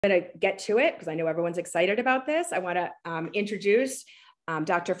going to get to it because I know everyone's excited about this. I want to introduce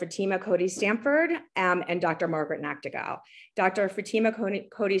Dr. Fatima Cody Stanford and Dr. Margaret Nachtigall. Dr. Fatima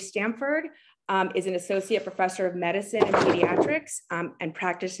Cody Stanford is an associate professor of medicine and pediatrics and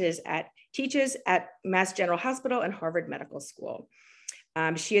teaches at Mass General Hospital and Harvard Medical School.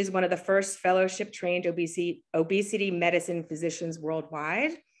 She is one of the first fellowship trained obesity medicine physicians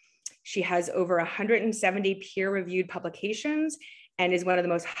worldwide. She has over 170 peer-reviewed publications and is one of the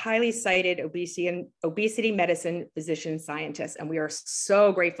most highly cited obesity medicine physician scientists. And we are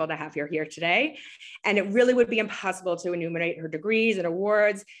so grateful to have her here today. And it really would be impossible to enumerate her degrees and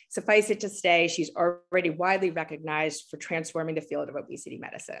awards. Suffice it to say, she's already widely recognized for transforming the field of obesity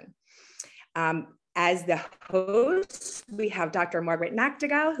medicine. As the host, we have Dr. Margaret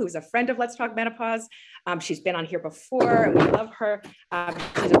Nachtigall, who is a friend of Let's Talk Menopause. She's been on here before, and we love her.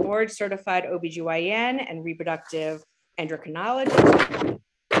 She's a board certified OBGYN and reproductive endocrinologist,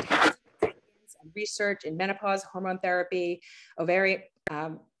 and research in menopause, hormone therapy,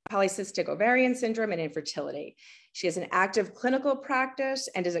 polycystic ovarian syndrome, and infertility. She has an active clinical practice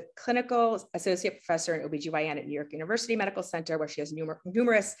and is a clinical associate professor in OBGYN at New York University Medical Center, where she has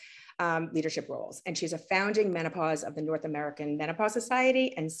numerous leadership roles. And she's a founding menopause of the North American Menopause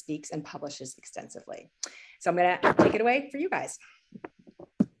Society and speaks and publishes extensively. So I'm going to take it away for you guys.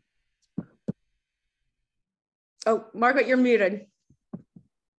 Oh, Margaret, you're muted.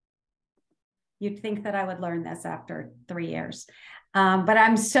 You'd think that I would learn this after 3 years. But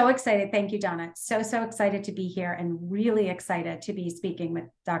I'm so excited. Thank you, Donna. So excited to be here and really excited to be speaking with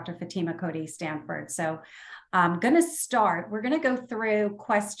Dr. Fatima Cody Stanford. So I'm going to start. We're going to go through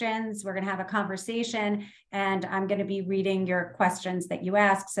questions. We're going to have a conversation, and I'm going to be reading your questions that you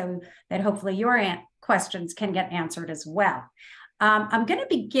ask so that hopefully your questions can get answered as well. I'm going to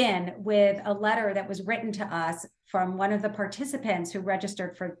begin with a letter that was written to us from one of the participants who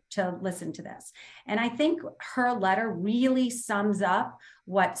registered to listen to this. And I think her letter really sums up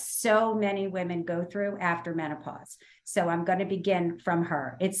what so many women go through after menopause. So I'm going to begin from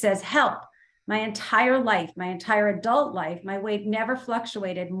her. It says, "Help. My entire life, my entire adult life, my weight never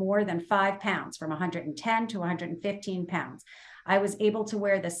fluctuated more than 5 pounds, from 110 to 115 pounds. I was able to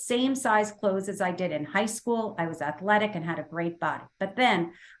wear the same size clothes as I did in high school. I was athletic and had a great body. But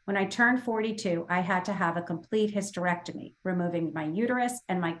then when I turned 42, I had to have a complete hysterectomy, removing my uterus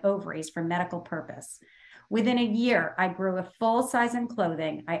and my ovaries for medical purpose. Within a year, I grew a full size in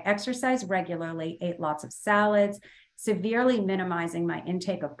clothing. I exercised regularly, ate lots of salads, severely minimizing my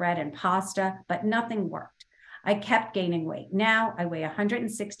intake of bread and pasta, but nothing worked. I kept gaining weight. Now I weigh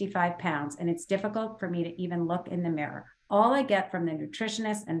 165 pounds, and it's difficult for me to even look in the mirror. All I get from the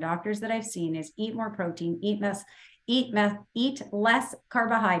nutritionists and doctors that I've seen is eat more protein, eat less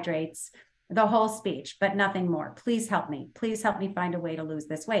carbohydrates, the whole speech, but nothing more. Please help me. Please help me find a way to lose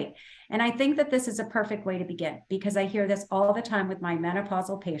this weight." And I think that this is a perfect way to begin, because I hear this all the time with my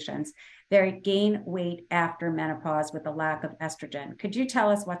menopausal patients. They gain weight after menopause with the lack of estrogen. Could you tell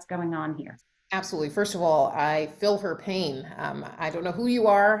us what's going on here? Absolutely. First of all, I feel her pain. I don't know who you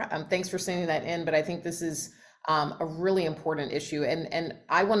are. Thanks for sending that in, but I think this is a really important issue. And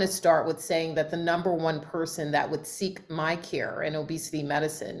I want to start with saying that the number one person that would seek my care in obesity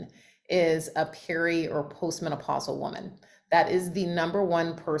medicine is a peri or postmenopausal woman. That is the number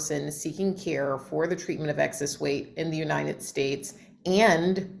one person seeking care for the treatment of excess weight in the United States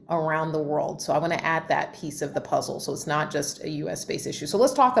and around the world. So I want to add that piece of the puzzle. So it's not just a US-based issue. So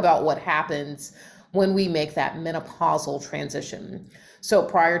let's talk about what happens when we make that menopausal transition. So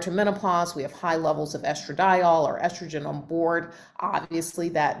prior to menopause, we have high levels of estradiol or estrogen on board. Obviously,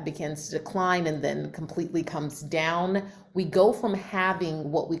 that begins to decline and then completely comes down. We go from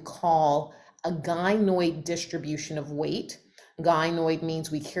having what we call a gynoid distribution of weight. Gynoid means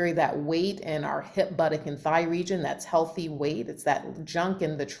we carry that weight in our hip, buttock, and thigh region. That's healthy weight. It's that junk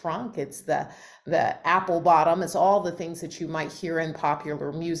in the trunk. It's the apple bottom. It's all the things that you might hear in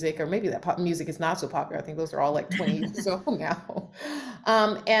popular music, or maybe that pop music is not so popular. I think those are all like 20 years old now.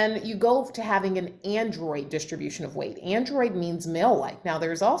 And you go to having an android distribution of weight. Android means male-like. Now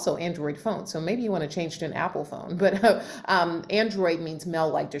there's also Android phones, so maybe you want to change to an Apple phone, but Android means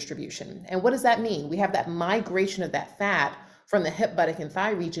male-like distribution. And what does that mean? We have that migration of that fat from the hip, buttock, and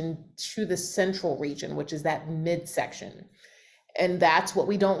thigh region to the central region, which is that midsection. And that's what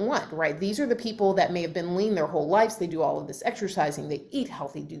we don't want, right? These are the people that may have been lean their whole lives. They do all of this exercising, they eat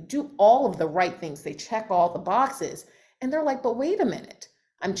healthy, do all of the right things. They check all the boxes. And they're like, but wait a minute,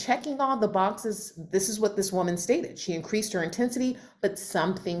 I'm checking all the boxes. This is what this woman stated. She increased her intensity, but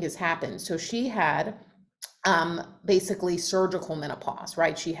something has happened. So she had basically surgical menopause,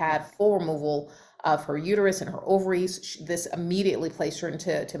 right? She had full removal of her uterus and her ovaries. This immediately placed her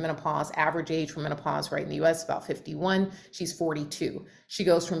into menopause. Average age for menopause right in the US, about 51. She's 42. She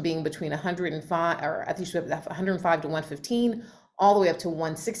goes from being between 105, or I think she was 105 to 115, all the way up to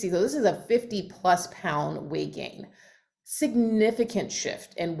 160. So this is a 50+ pound weight gain. Significant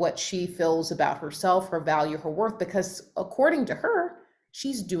shift in what she feels about herself, her value, her worth, because according to her,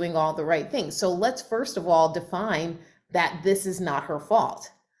 she's doing all the right things. So let's first of all define that this is not her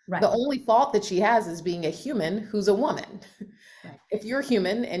fault. Right. The only fault that she has is being a human who's a woman. Right. If you're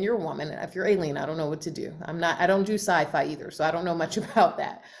human and you're a woman, if you're alien, I don't know what to do. I don't do sci-fi either, so I don't know much about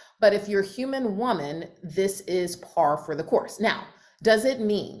that. But if you're a human woman, this is par for the course. Now, does it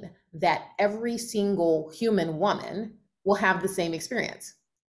mean that every single human woman will have the same experience?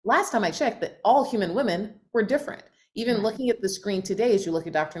 Last time I checked, that all human women were different. Even looking at the screen today, as you look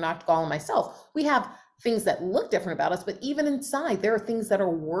at Dr. Nachtigall and myself, we have things that look different about us, but even inside, there are things that are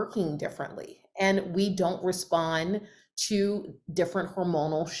working differently. And we don't respond to different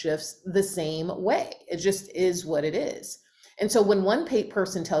hormonal shifts the same way. It just is what it is. And so when one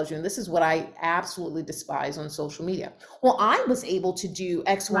person tells you, and this is what I absolutely despise on social media, well, I was able to do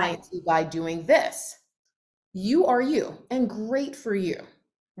X, Y, and Z by doing this. You are you, and great for you.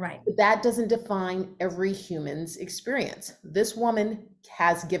 Right. But that doesn't define every human's experience. This woman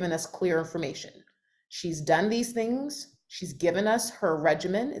has given us clear information. She's done these things. She's given us her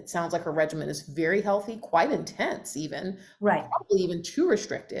regimen. It sounds like her regimen is very healthy, quite intense even, right? Probably even too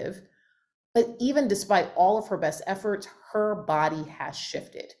restrictive. But even despite all of her best efforts, her body has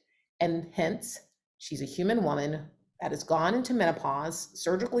shifted. And hence, she's a human woman that has gone into menopause,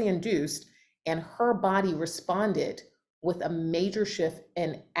 surgically induced, and her body responded with a major shift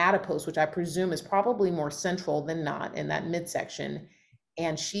in adipose, which I presume is probably more central than not in that midsection.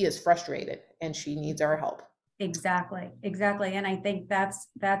 And she is frustrated and she needs our help. Exactly. And I think that's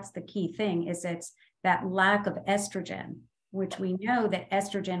the key thing, is it's that lack of estrogen, which we know that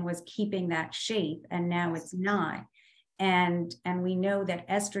estrogen was keeping that shape and now it's not. And we know that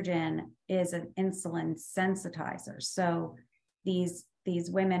estrogen is an insulin sensitizer. So these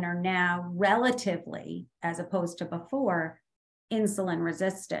women are now relatively, as opposed to before, insulin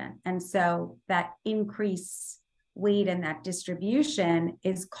resistant. And so that increased weight and that distribution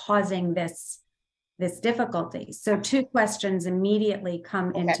is causing this difficulty. So two questions immediately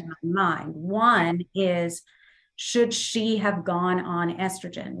come into my mind. One is, should she have gone on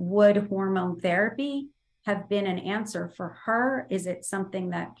estrogen? Would hormone therapy have been an answer for her? Is it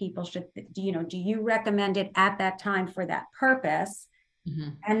something that people should, do you recommend it at that time for that purpose? Mm-hmm.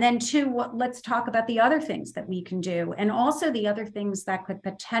 And then two, let's talk about the other things that we can do, and also the other things that could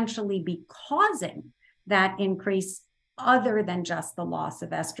potentially be causing that increase other than just the loss of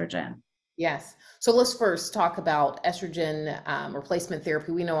estrogen. Yes. So let's first talk about estrogen replacement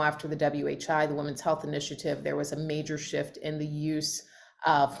therapy. We know after the WHI, the Women's Health Initiative, there was a major shift in the use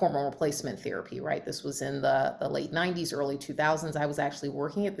of hormone replacement therapy, right? This was in the late 90s, early 2000s. I was actually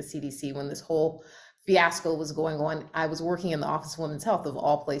working at the CDC when this whole fiasco was going on. I was working in the Office of Women's Health, of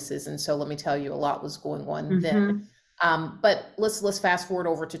all places. And so let me tell you, a lot was going on then. But let's fast forward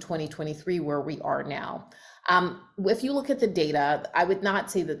over to 2023, where we are now. If you look at the data, I would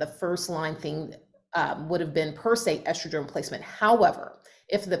not say that the first line thing would have been per se estrogen replacement. However,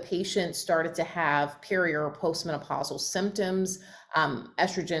 if the patient started to have peri or postmenopausal symptoms,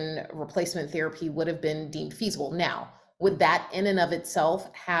 estrogen replacement therapy would have been deemed feasible. Now, would that in and of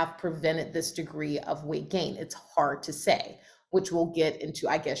itself have prevented this degree of weight gain? It's hard to say, which we'll get into,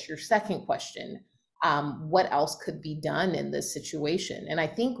 I guess, your second question. What else could be done in this situation? And I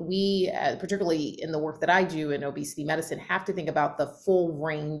think we, particularly in the work that I do in obesity medicine, have to think about the full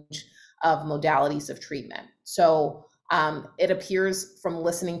range of modalities of treatment. So it appears from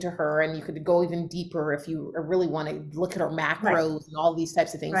listening to her, and you could go even deeper if you really want to look at her macros and all these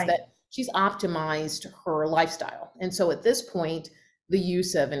types of things, that she's optimized her lifestyle. And so at this point, the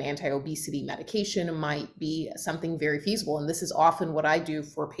use of an anti-obesity medication might be something very feasible. And this is often what I do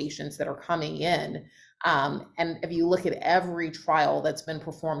for patients that are coming in. And if you look at every trial that's been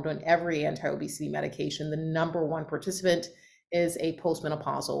performed on every anti-obesity medication, the number one participant is a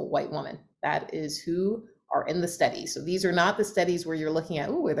postmenopausal white woman. That is who are in the studies. So these are not the studies where you're looking at,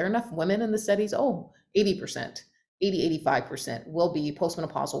 oh, are there enough women in the studies? Oh, 80%. 85% will be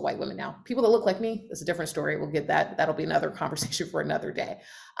postmenopausal white women. Now, people that look like me, that's a different story. We'll get that. That'll be another conversation for another day.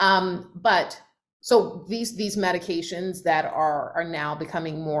 But so these medications that are now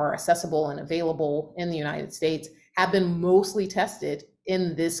becoming more accessible and available in the United States have been mostly tested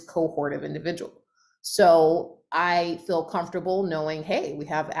in this cohort of individuals. So I feel comfortable knowing, hey, we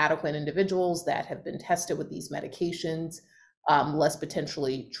have adequate individuals that have been tested with these medications. let's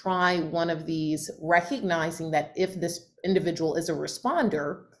potentially try one of these, recognizing that if this individual is a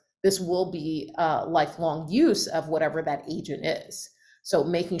responder, this will be lifelong use of whatever that agent is. So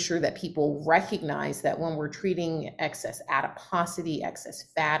making sure that people recognize that when we're treating excess adiposity,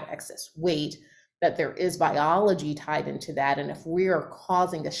 excess fat, excess weight, that there is biology tied into that. And if we are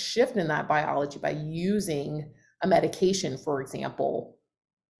causing a shift in that biology by using a medication, for example,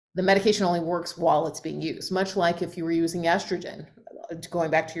 the medication only works while it's being used, much like if you were using estrogen, going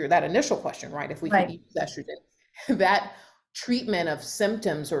back to that initial question, right? If we could use estrogen, that treatment of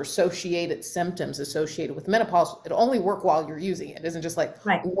symptoms or associated symptoms associated with menopause, it'll only work while you're using it. It isn't just like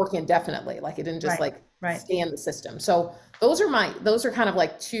work indefinitely, like it didn't just stay in the system. So those are kind of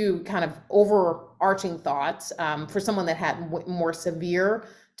like two kind of overarching thoughts. For someone that had more severe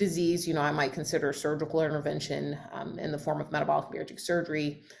disease, I might consider surgical intervention in the form of metabolic bariatric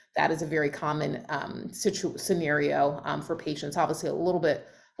surgery. That is a very common scenario for patients, obviously a little bit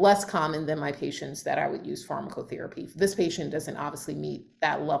less common than my patients that I would use pharmacotherapy. This patient doesn't obviously meet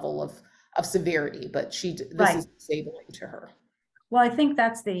that level of severity, but this is disabling to her. Well, I think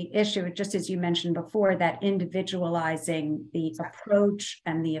that's the issue, just as you mentioned before, that individualizing the approach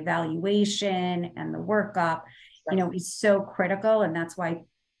and the evaluation and the workup, is so critical. And that's why,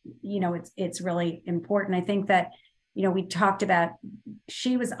 it's really important. I think that, we talked about,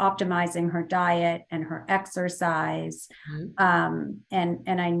 she was optimizing her diet and her exercise. And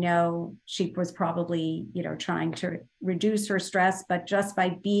I know she was probably, trying to reduce her stress, but just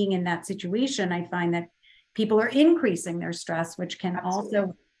by being in that situation, I find that people are increasing their stress, which can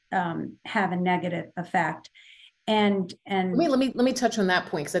also have a negative effect. And let me touch on that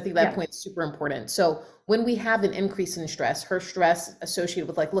point, because I think that point is super important. So when we have an increase in stress, her stress associated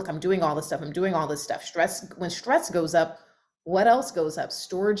with look, I'm doing all this stuff, when stress goes up, what else goes up?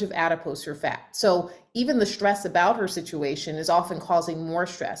 Storage of adipose or fat. So even the stress about her situation is often causing more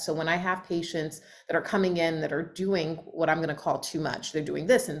stress. So when I have patients that are coming in that are doing what I'm going to call too much, they're doing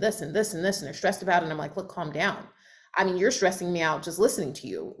this and this and this and this, and they're stressed about it. And I'm like, look, calm down. I mean, you're stressing me out just listening to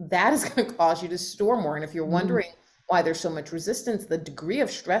you. That is going to cause you to store more. And if you're wondering why there's so much resistance, the degree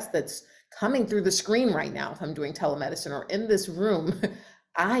of stress that's coming through the screen right now, if I'm doing telemedicine or in this room,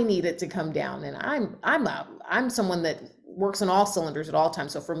 I need it to come down. And I'm someone that works on all cylinders at all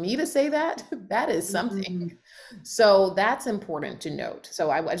times. So for me to say that is something. So that's important to note. So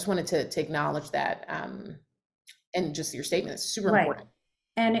I just wanted to acknowledge that. And just your statement is super important.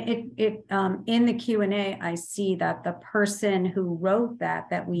 And it in the Q&A, I see that the person who wrote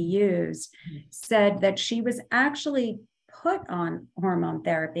that we used said that she was actually put on hormone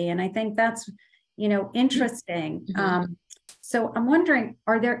therapy. And I think that's, interesting. So I'm wondering,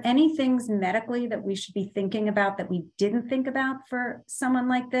 are there any things medically that we should be thinking about that we didn't think about for someone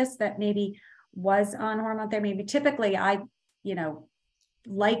like this that maybe was on hormone therapy? Maybe typically I,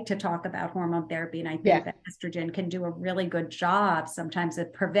 like to talk about hormone therapy, and I think that estrogen can do a really good job sometimes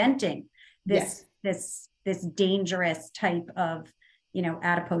of preventing this dangerous type of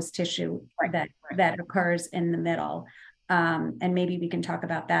adipose tissue that occurs in the middle, and maybe we can talk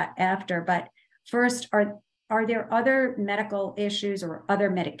about that after. But first, are there other medical issues or other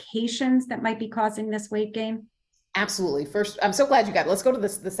medications that might be causing this weight gain? Absolutely. First, I'm so glad you got it. Let's go to the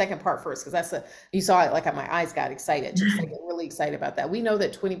second part first, because you saw it, like my eyes got excited. Just I get really excited about that. We know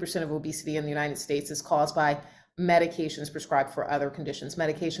that 20% of obesity in the United States is caused by medications prescribed for other conditions.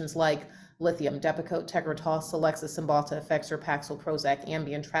 Medications like lithium, Depakote, Tegretol, Celexa, Cymbalta, Effexor, Paxil, Prozac,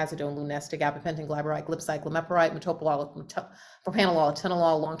 Ambien, Trazodone, Lunesta, Gabapentin, Glyburide, Glipizide, Glimepiride, Metoprolol, Propranolol,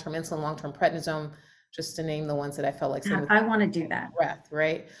 Atenolol, long-term insulin, long-term prednisone, just to name the ones that I felt like saying. I want to do that. Breath,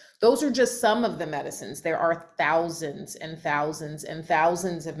 right? Those are just some of the medicines. There are thousands and thousands and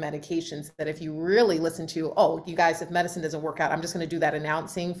thousands of medications that if you really listen to, you guys, if medicine doesn't work out, I'm just going to do that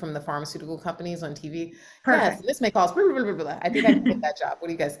announcing from the pharmaceutical companies on TV. Perfect. Yes, this may cause blah, blah, blah, blah, blah. I think I can get that job. What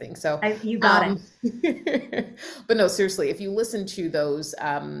do you guys think? So you got it. But no, seriously, if you listen to those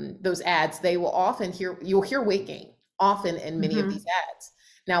ads, they will often you'll hear weight gain often in many of these ads.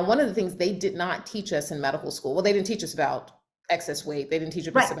 Now, one of the things they did not teach us in medical school, well, they didn't teach us about excess weight. They didn't teach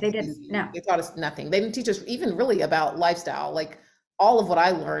us about they taught us nothing. They didn't teach us even really about lifestyle. Like all of what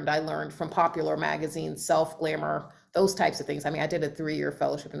I learned from popular magazines, Self, Glamour, those types of things. I mean, I did a 3-year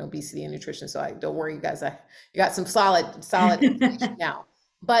fellowship in obesity and nutrition. So don't worry, you guys, you got some solid information now.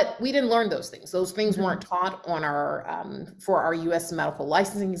 But we didn't learn those things. Those things weren't taught on for our U.S. medical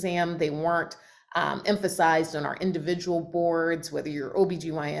licensing exam. They weren't emphasized on our individual boards, whether you're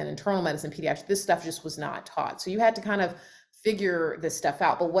OBGYN, internal medicine, pediatrics. This stuff just was not taught. So you had to kind of figure this stuff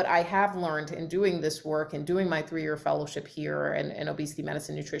out. But what I have learned in doing this work and doing my 3-year fellowship here in obesity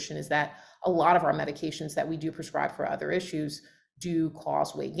medicine nutrition is that a lot of our medications that we do prescribe for other issues do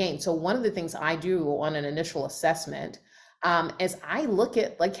cause weight gain. So one of the things I do on an initial assessment is I look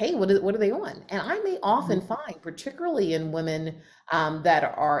at like, hey, what are they on? And I may often find, particularly in women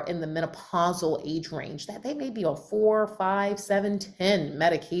that are in the menopausal age range, that they may be on 4, 5, 7, 10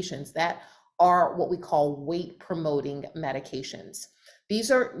 medications that are what we call weight promoting medications.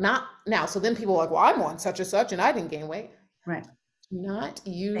 These are not now. So then people are like, well, I'm on such and such and I didn't gain weight. Right. Do not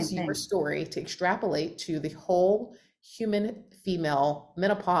use your story to extrapolate to the whole human female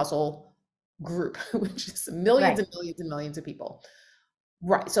menopausal group, which is millions and millions and millions of people.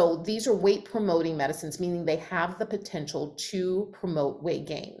 Right. So these are weight promoting medicines, meaning they have the potential to promote weight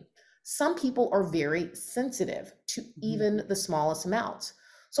gain. Some people are very sensitive to even the smallest amounts.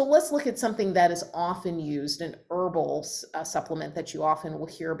 So let's look at something that is often used, an herbal supplement that you often will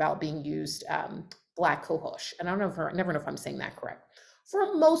hear about being used, black cohosh. And I never know if I'm saying that correct.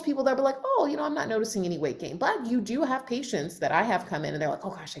 For most people, they'll be like, oh, I'm not noticing any weight gain. But you do have patients that I have come in and they're like, oh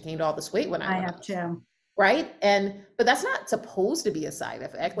gosh, I gained all this weight when I went have too. Right. But that's not supposed to be a side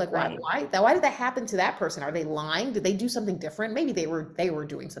effect. Like, why did that happen to that person? Are they lying? Did they do something different? Maybe they were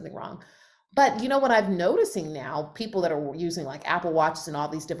doing something wrong. But what I'm noticing now, people that are using like Apple Watches and all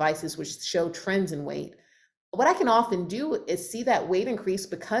these devices, which show trends in weight, what I can often do is see that weight increase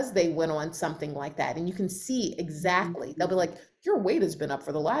because they went on something like that. And you can see exactly, they'll be like, your weight has been up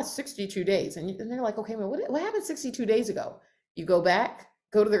for the last 62 days. And they're like, okay, well, what happened 62 days ago? You go back,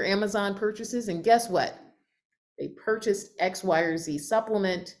 go to their Amazon purchases, and guess what? They purchased X, Y, or Z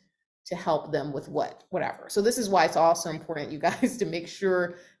supplement to help them with whatever. So this is why it's also important, you guys, to make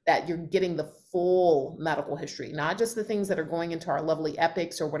sure that you're getting the full medical history, not just the things that are going into our lovely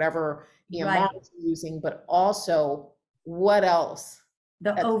epics or whatever EMR you're using, but also what else?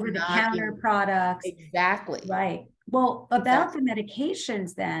 The over-the-counter products. Exactly. Right. Well, about the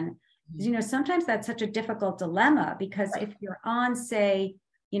medications then, sometimes that's such a difficult dilemma because if you're on, say,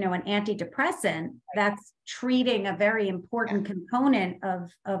 an antidepressant, that's treating a very important component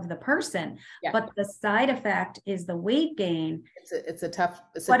of the person, but the side effect is the weight gain. It's a tough.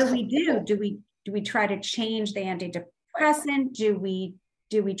 What do we do? Do we try to change the antidepressant? Do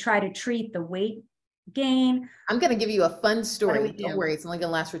we try to treat the weight gain? I'm going to give you a fun story. Don't worry, it's only going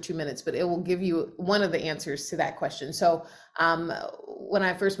to last for 2 minutes, but it will give you one of the answers to that question. So when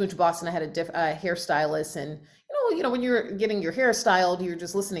I first moved to Boston, I had a hairstylist, and when you're getting your hair styled, you're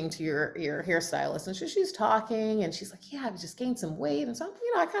just listening to your hairstylist, and she's talking, and she's like, yeah, I've just gained some weight, and so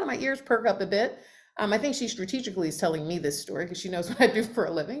my ears perk up a bit. I think she strategically is telling me this story because she knows what I do for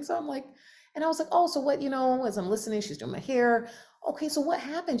a living. So I'm like, and I was like, oh, so what, as I'm listening, she's doing my hair. Okay, so what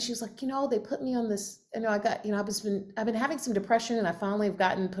happened? She was like, they put me on this, I got, I've been having some depression, and I finally have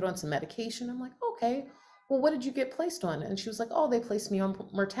gotten put on some medication. I'm like, okay, well, what did you get placed on? And she was like, oh, they placed me on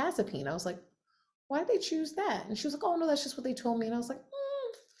mirtazapine. I was like, why did they choose that? And she was like, oh no, that's just what they told me. And I was like,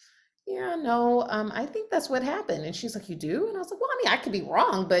 yeah, no, I think that's what happened. And she's like, you do? And I was like, well, I could be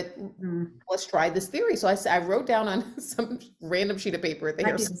wrong, but let's try this theory. So I wrote down on some random sheet of paper at the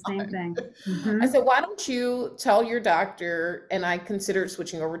hair salon. Same thing. I said, why don't you tell your doctor? And I considered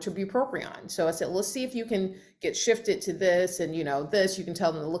switching over to bupropion. So I said, let's see if you can get shifted to this, and this. You can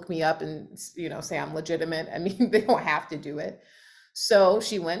tell them to look me up and say I'm legitimate. I mean, they don't have to do it. So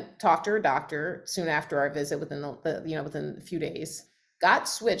she went, talked to her doctor soon after our visit, within within a few days. Got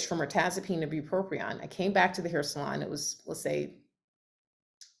switched from mirtazapine to bupropion. I came back to the hair salon. It was, let's say,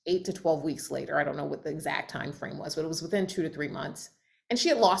 8 to 12 weeks later. I don't know what the exact time frame was, but it was within 2 to 3 months. And she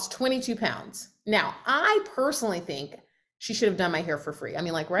had lost 22 pounds. Now, I personally think she should have done my hair for free. I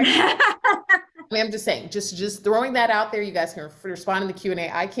mean, like, right? I'm just saying, just throwing that out there. You guys can respond in the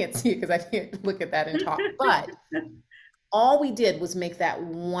Q&A. I can't see it because I can't look at that and talk. But all we did was make that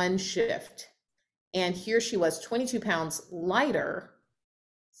one shift. And here she was, 22 pounds lighter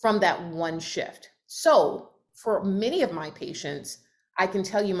from that one shift. So for many of my patients, I can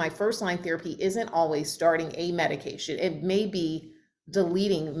tell you my first line therapy isn't always starting a medication. It may be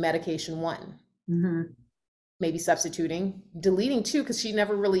deleting medication 1, maybe substituting, deleting 2, because she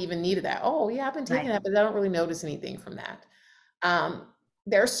never really even needed that. Oh yeah, I've been taking that, but I don't really notice anything from that.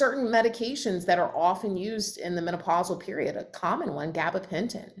 There are certain medications that are often used in the menopausal period. A common one,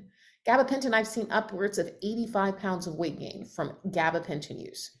 gabapentin. Gabapentin, I've seen upwards of 85 pounds of weight gain from gabapentin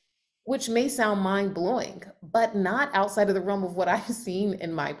use, which may sound mind-blowing, but not outside of the realm of what I've seen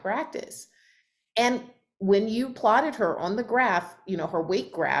in my practice. And when you plotted her on the graph, her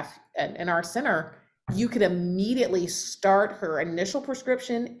weight graph in our center, you could immediately start her initial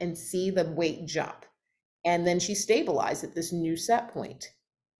prescription and see the weight jump. And then she stabilized at this new set point.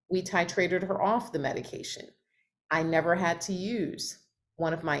 We titrated her off the medication. I never had to use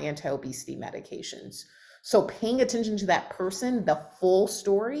one of my anti-obesity medications. So paying attention to that person, the full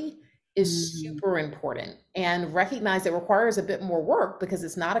story, is super important, and recognize it requires a bit more work because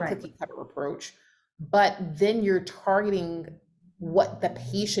it's not a cookie cutter approach, but then you're targeting what the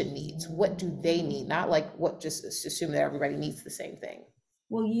patient needs. What do they need? Not like what, just assume that everybody needs the same thing.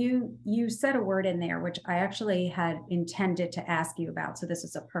 Well, you said a word in there, which I actually had intended to ask you about. So this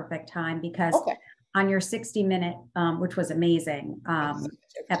is a perfect time, because on your 60-minute, which was amazing,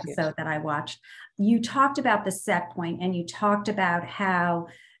 episode that I watched, you talked about the set point, and you talked about how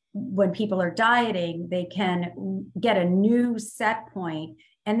when people are dieting, they can get a new set point,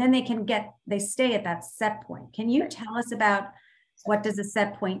 and then they stay at that set point. Can you tell us about what does a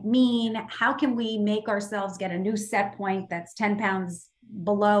set point mean? How can we make ourselves get a new set point that's 10 pounds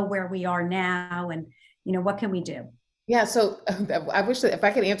below where we are now? And, what can we do? Yeah, so I wish that if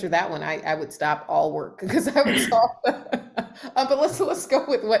I could answer that one, I would stop all work, because I would solve. But let's go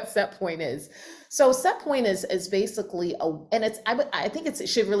with what set point is. So set point is basically I think it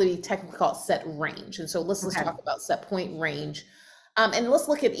should really be technically called set range. And so let's talk about set point range. And let's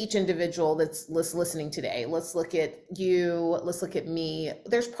look at each individual that's listening today. Let's look at you. Let's look at me.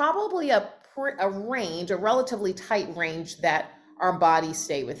 There's probably a range, a relatively tight range that our bodies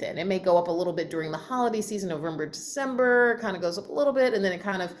stay within. It may go up a little bit during the holiday season, November, December, kind of goes up a little bit. And then it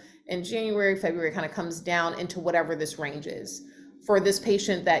kind of in January, February, kind of comes down into whatever this range is. For this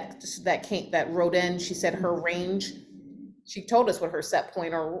patient that wrote in, she said her range, she told us what her set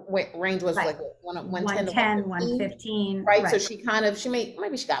point or range was, like 110 to 115. Right. So she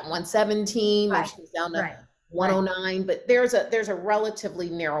maybe she got 117, maybe she was down to 109, but there's a relatively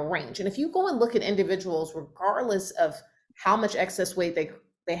narrow range. And if you go and look at individuals, regardless of how much excess weight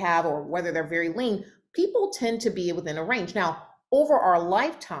they have or whether they're very lean, people tend to be within a range. Now, over our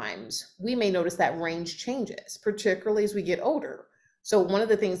lifetimes, we may notice that range changes, particularly as we get older. So one of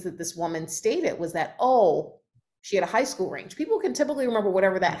the things that this woman stated was that, she had a high school range. People can typically remember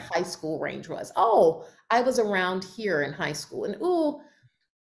whatever that high school range was. I was around here in high school. And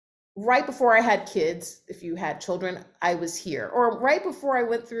right before I had kids, if you had children, I was here. Or right before I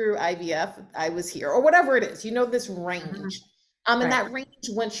went through IVF, I was here. Or whatever it is, this range. And that range,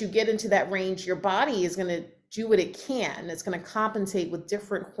 once you get into that range, your body is going to do what it can. It's going to compensate with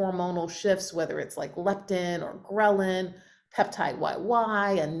different hormonal shifts, whether it's like leptin or ghrelin, peptide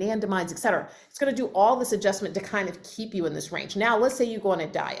YY, anandamides, et cetera. It's going to do all this adjustment to kind of keep you in this range. Now, let's say you go on a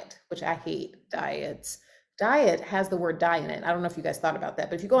diet, which I hate diets. Diet has the word die in it. I don't know if you guys thought about that,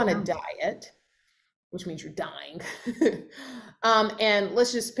 but if you go on a diet, which means you're dying, and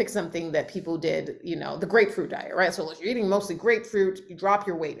let's just pick something that people did, the grapefruit diet, right? So you're eating mostly grapefruit, you drop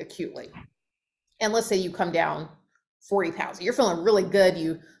your weight acutely. And let's say you come down 40 pounds. You're feeling really good.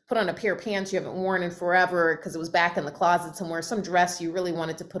 You put on a pair of pants you haven't worn in forever because it was back in the closet somewhere, some dress you really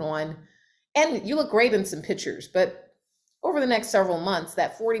wanted to put on. And you look great in some pictures, but over the next several months,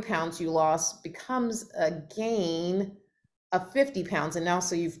 that 40 pounds you lost becomes a gain of 50 pounds. And now,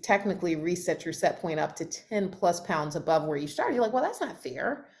 so you've technically reset your set point up to 10 plus pounds above where you started. You're like, well, that's not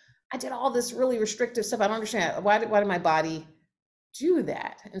fair. I did all this really restrictive stuff. I don't understand. Why did my body do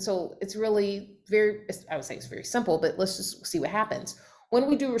that? And so it's really I would say it's very simple, but let's just see what happens. When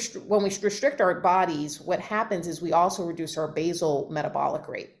we restrict our bodies, what happens is we also reduce our basal metabolic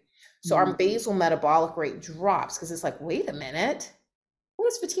rate. So our basal metabolic rate drops because it's like, wait a minute, what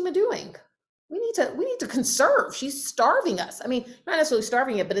is Fatima doing? We need to conserve. She's starving us. I mean, not necessarily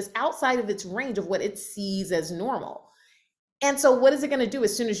starving it, but it's outside of its range of what it sees as normal. And so what is it going to do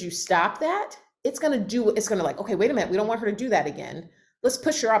as soon as you stop that? It's going to like, okay, wait a minute. We don't want her to do that again. Let's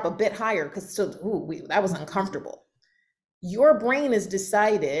push her up a bit higher because that was uncomfortable. Your brain has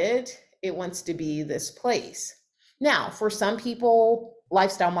decided it wants to be this place. Now, for some people,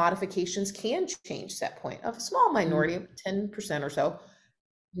 lifestyle modifications can change set point. Of a small minority, 10% or so,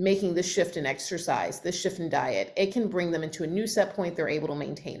 making this shift in exercise, this shift in diet, it can bring them into a new set point. They're able to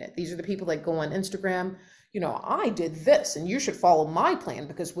maintain it. These are the people that go on Instagram, I did this and you should follow my plan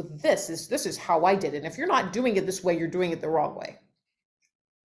because with this is how I did it. And if you're not doing it this way, you're doing it the wrong way.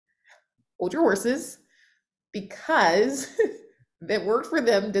 Hold your horses, because that worked for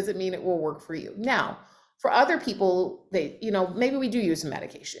them doesn't mean it will work for you. Now, for other people, maybe we do use some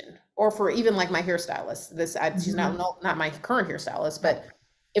medication, or for even like my hairstylist, she's not my current hairstylist, but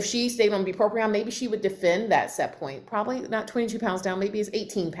if she stayed on bupropion, maybe she would defend that set point, probably not 22 pounds down, maybe it's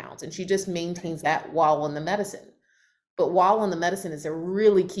 18 pounds. And she just maintains that while on the medicine. But while on the medicine is a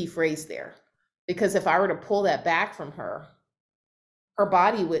really key phrase there, because if I were to pull that back from her, her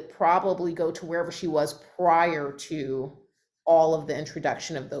body would probably go to wherever she was prior to all of the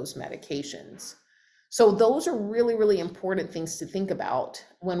introduction of those medications. So those are really, really important things to think about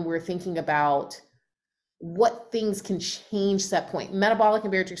when we're thinking about what things can change set point. Metabolic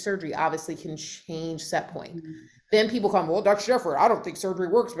and bariatric surgery obviously can change set point. Then people come, well, Dr. Sheffer, I don't think surgery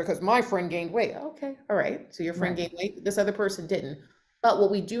works because my friend gained weight. Okay, all right. So your friend gained weight, this other person didn't. But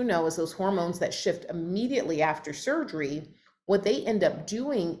what we do know is those hormones that shift immediately after surgery, what they end up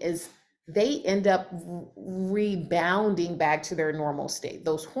doing is they end up rebounding back to their normal state,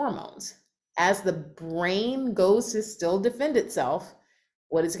 those hormones. As the brain goes to still defend itself,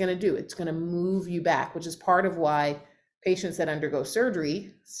 what is it going to do? It's going to move you back, which is part of why patients that undergo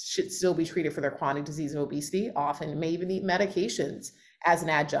surgery should still be treated for their chronic disease and obesity, often may even need medications as an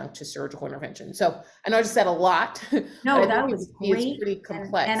adjunct to surgical intervention. So I know I just said a lot. No, that was great. It's pretty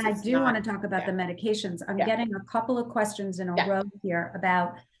complex. And I do want to talk about the medications. I'm getting a couple of questions in a row here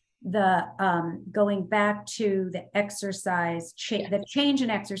about the going back to the exercise, the change in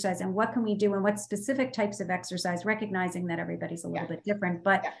exercise, and what can we do and what specific types of exercise, recognizing that everybody's a little bit different,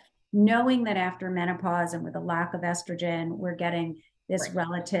 but knowing that after menopause and with a lack of estrogen, we're getting this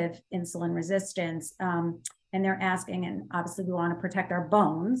relative insulin resistance. And they're asking, and obviously we want to protect our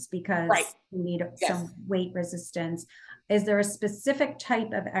bones because we need some weight resistance. Is there a specific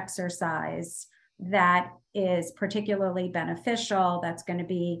type of exercise that is particularly beneficial, that's going to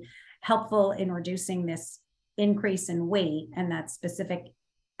be helpful in reducing this increase in weight, and that specific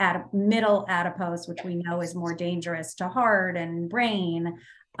middle adipose, which we know is more dangerous to heart and brain,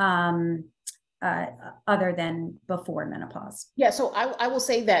 other than before menopause? Yeah, so I will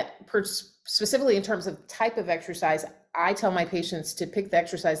say that specifically in terms of type of exercise, I tell my patients to pick the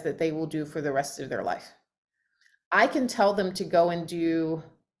exercise that they will do for the rest of their life. I can tell them to go and do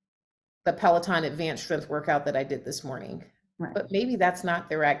the Peloton advanced strength workout that I did this morning, but maybe that's not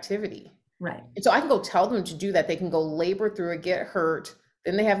their activity. And so I can go tell them to do that. They can go labor through it, get hurt.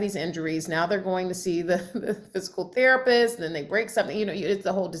 Then they have these injuries. Now they're going to see the physical therapist, and then they break something, it's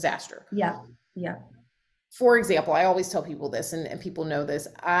a whole disaster. For example, I always tell people this, and people know this,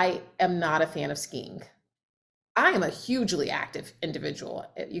 I am not a fan of skiing. I am a hugely active individual.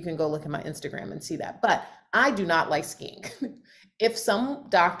 You can go look at my Instagram and see that, but I do not like skiing. If some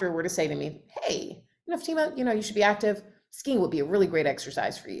doctor were to say to me, hey, Fatima, you should be active, skiing would be a really great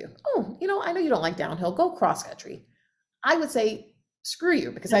exercise for you. Oh, I know you don't like downhill, go cross country. I would say, screw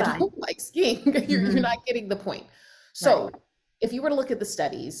you, because I don't like skiing. You're not getting the point. So if you were to look at the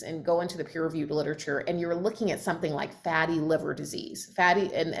studies and go into the peer-reviewed literature, and you're looking at something like fatty liver disease,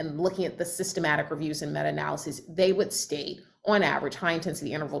 and looking at the systematic reviews and meta-analyses, they would state, on average,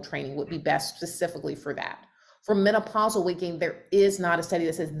 high-intensity interval training would be best specifically for that. For menopausal weight gain, there is not a study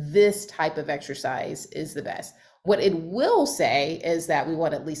that says this type of exercise is the best. What it will say is that we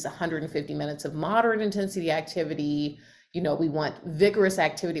want at least 150 minutes of moderate intensity activity. We want vigorous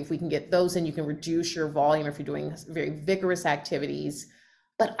activity. If we can get those in, you can reduce your volume if you're doing very vigorous activities.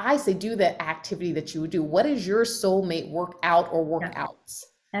 But I say do the activity that you would do. What is your soulmate workout or workouts?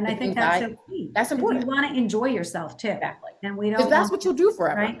 And I think that's so key. That's important. You want to enjoy yourself too. Exactly. And we don't. Because that's what you'll do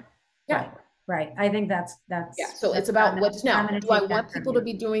forever. Right. I think that's. So it's about what's now. Do I want people to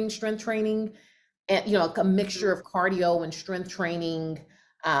be doing strength training, and a mixture of cardio and strength training?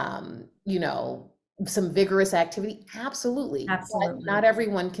 Some vigorous activity? Absolutely. But not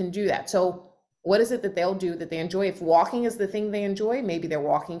everyone can do that. So what is it that they'll do that they enjoy? If walking is the thing they enjoy, maybe they're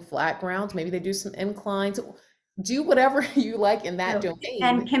walking flat grounds, maybe they do some inclines. Do whatever you like in that domain.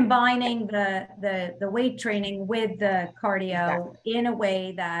 And combining the weight training with the cardio in a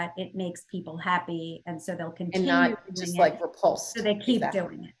way that it makes people happy, and so they'll continue and not just like repulsed. So they keep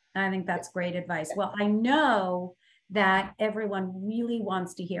doing it. I think that's great advice. Well, I know that everyone really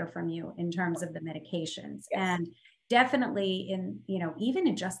wants to hear from you in terms of the medications, and definitely in, even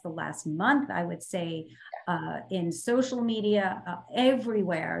in just the last month, I would say in social media,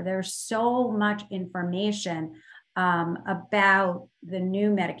 everywhere, there's so much information about the new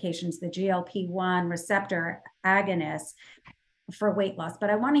medications, the GLP-1 receptor agonists for weight loss. But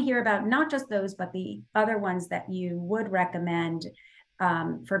I want to hear about not just those, but the other ones that you would recommend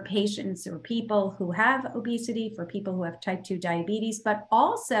for patients or people who have obesity, for people who have type 2 diabetes, but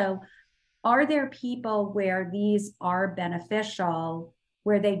also, are there people where these are beneficial,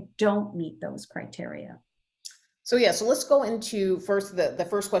 where they don't meet those criteria? So let's go into first, the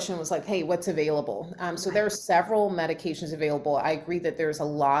first question was like, hey, what's available? So there are several medications available. I agree that there's a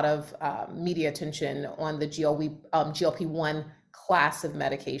lot of media attention on the GLP-1 class of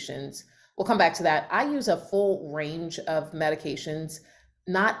medications. We'll come back to that. I use a full range of medications.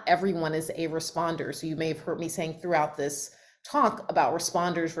 Not everyone is a responder. So you may have heard me saying throughout this talk about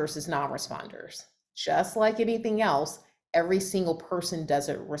responders versus non-responders. Just like anything else, every single person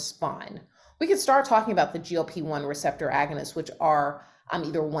doesn't respond. we could start talking about the GLP-1 receptor agonists, which are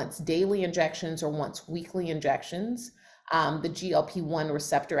either once daily injections or once weekly injections. The GLP-1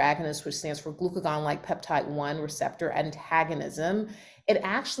 receptor agonist, which stands for glucagon-like peptide 1 receptor antagonism, it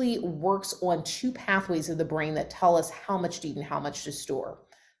actually works on two pathways of the brain that tell us how much to eat and how much to store.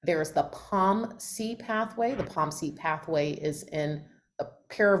 There's the POMC pathway. The POMC pathway is in the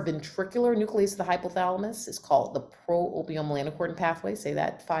paraventricular nucleus of the hypothalamus. It's called the pro-opiomelanocortin pathway. Say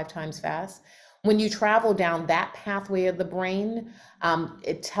that 5 times fast. When you travel down that pathway of the brain,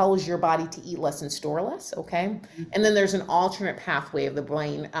 it tells your body to eat less and store less, okay? And then there's an alternate pathway of the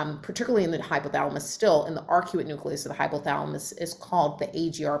brain, particularly in the hypothalamus still, in the arcuate nucleus of the hypothalamus, is called the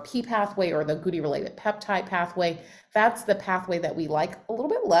AGRP pathway, or the Goody-related peptide pathway. That's the pathway that we like a little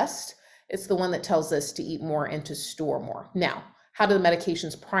bit less. It's the one that tells us to eat more and to store more. Now, how do the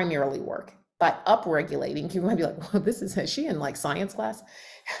medications primarily work? By upregulating. You might be like, well, is she in like science class?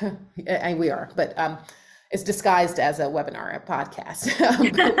 And we are, but it's disguised as a webinar, a podcast.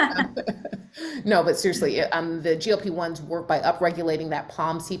 No, but seriously, the GLP-1s work by upregulating that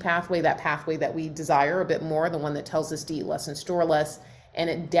POMC pathway, that pathway that we desire a bit more, the one that tells us to eat less and store less,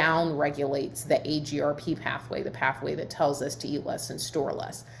 and it down-regulates the AGRP pathway, the pathway that tells us to eat less and store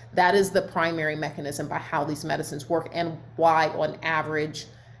less. That is the primary mechanism by how these medicines work, and why, on average,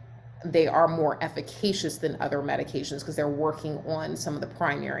 they are more efficacious than other medications, because they're working on some of the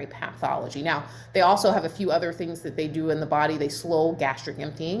primary pathology. Now, they also have a few other things that they do in the body. They slow gastric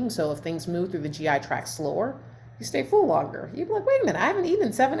emptying. So if things move through the GI tract slower, you stay full longer. You'd be like, wait a minute, I haven't eaten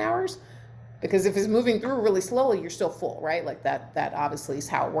in 7 hours? Because if it's moving through really slowly, you're still full, right? Like that obviously is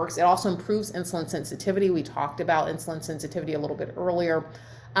how it works. It also improves insulin sensitivity. We talked about insulin sensitivity a little bit earlier.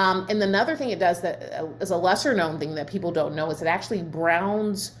 And another thing it does that is a lesser known thing that people don't know is it actually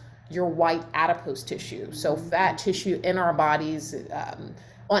browns your white adipose tissue. So fat tissue in our bodies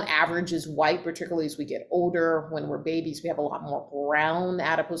on average is white, particularly as we get older. When we're babies, we have a lot more brown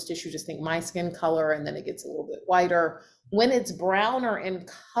adipose tissue. Just think my skin color, and then it gets a little bit whiter. When it's browner in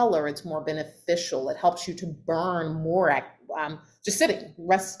color, it's more beneficial. It helps you to burn more, just sitting,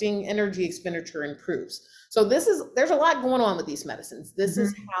 resting energy expenditure improves. So there's a lot going on with these medicines. This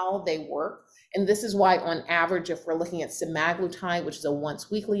is how they work. And this is why, on average, if we're looking at semaglutide, which is a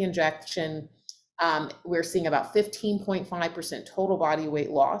once weekly injection, we're seeing about 15.5% total body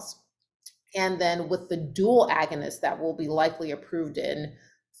weight loss. And then with the dual agonist that will be likely approved in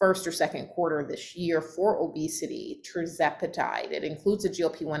first or second quarter this year for obesity, tirzepatide, it includes a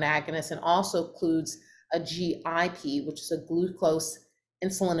GLP-1 agonist and also includes a GIP, which is a glucose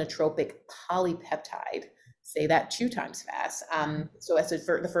insulinotropic polypeptide. Say that 2 times fast. So as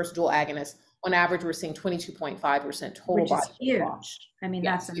the first dual agonist, on average, we're seeing 22.5% total body huge. loss. I mean,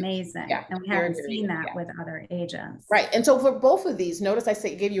 that's amazing. Yeah, and we haven't seen that with other agents. Right. And so for both of these, notice I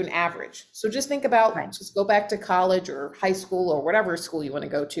gave you an average. So just think about, just go back to college or high school or whatever school you want to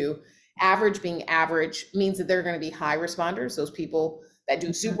go to. Average being average means that they're going to be high responders, those people that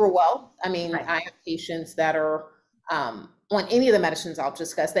do super well. I mean, I have patients that are on any of the medicines I'll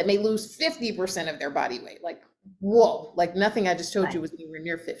discuss that may lose 50% of their body weight. Like, whoa, like nothing I just told you was anywhere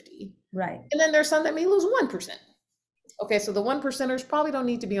near 50. Right. And then there's some that may lose 1%. Okay, so the 1%ers probably don't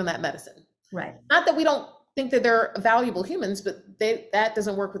need to be on that medicine. Right. Not that we don't think that they're valuable humans, but that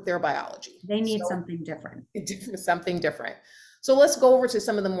doesn't work with their biology. They need something different. Something different. So let's go over to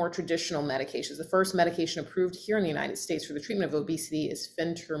some of the more traditional medications. The first medication approved here in the United States for the treatment of obesity is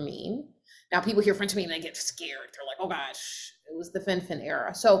phentermine. Now, people hear phentermine and they get scared. They're like, oh gosh, it was the fen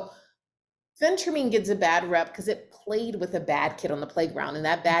era. So phentermine gets a bad rep because it played with a bad kid on the playground, and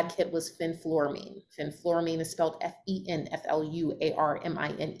that bad kid was fenfluramine. Fenfluramine is spelled Fenfluramine.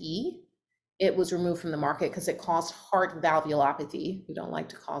 It was removed from the market because it caused heart valvulopathy. We don't like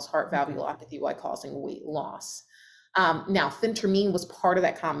to cause heart valvulopathy while causing weight loss. Now, phentermine was part of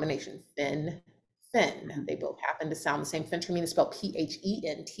that combination, fen. They both happen to sound the same. Phentermine is spelled Phentermine.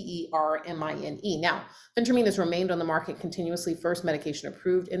 Now, phentermine has remained on the market continuously, first medication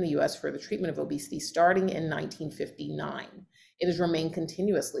approved in the US for the treatment of obesity starting in 1959. It has remained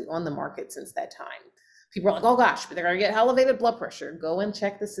continuously on the market since that time. People are like, oh gosh, but they're gonna get elevated blood pressure. Go and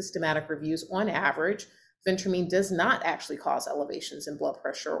check the systematic reviews. On average, phentermine does not actually cause elevations in blood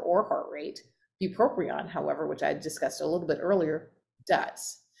pressure or heart rate. Bupropion, however, which I discussed a little bit earlier,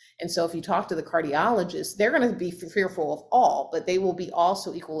 does. And so if you talk to the cardiologist, they're going to be fearful of all, but they will be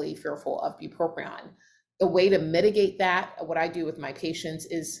also equally fearful of bupropion. The way to mitigate that, what I do with my patients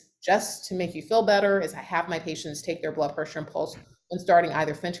is just to make you feel better, is I have my patients take their blood pressure and pulse when starting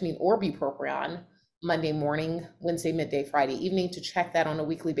either phentermine or bupropion Monday morning, Wednesday midday, Friday evening, to check that on a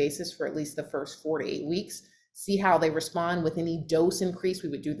weekly basis for at least the first 4 to 8 weeks, see how they respond. With any dose increase, we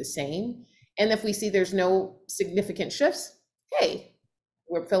would do the same. And if we see there's no significant shifts, hey,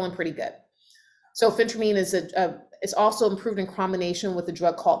 we're feeling pretty good. So phentermine is also improved in combination with a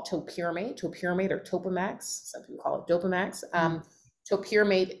drug called topiramate or Topamax. Some people call it Dopamax.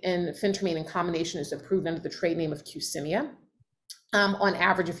 Topiramate and phentermine in combination is approved under the trade name of Qsymia. On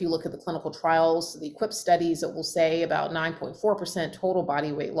average, if you look at the clinical trials, the equipped studies, it will say about 9.4% total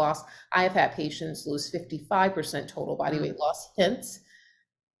body weight loss. I have had patients lose 55% total body weight loss. Hence,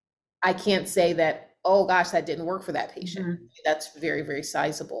 I can't say that, oh gosh, that didn't work for that patient. That's very, very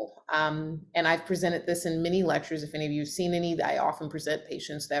sizable. And I've presented this in many lectures. If any of you have seen any, I often present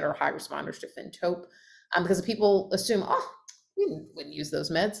patients that are high responders to Fentop, because people assume, oh, we wouldn't use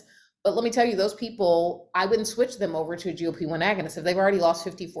those meds. But let me tell you, those people, I wouldn't switch them over to a GLP-1 agonist if they've already lost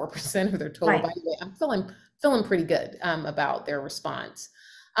 54% of their total body weight. I'm feeling pretty good about their response.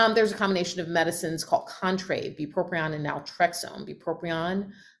 There's a combination of medicines called Contrave, bupropion and naltrexone.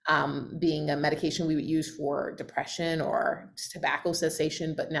 Bupropion being a medication we would use for depression or tobacco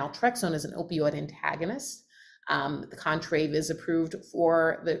cessation, but naltrexone is an opioid antagonist. The Contrave is approved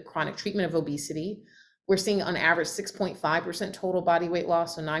for the chronic treatment of obesity. We're seeing on average 6.5% total body weight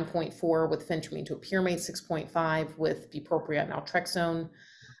loss, so 9.4 with phentermine topiramate, 6.5 with bupropion naltrexone.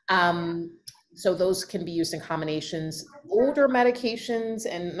 So those can be used in combinations. Older medications,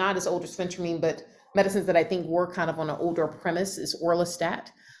 and not as old as phentermine, but medicines that I think were kind of on an older premise is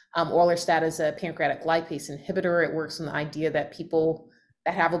orlistat. Orlistat is a pancreatic lipase inhibitor. It works on the idea that people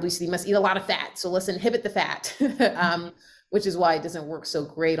that have obesity must eat a lot of fat. So let's inhibit the fat, which is why it doesn't work so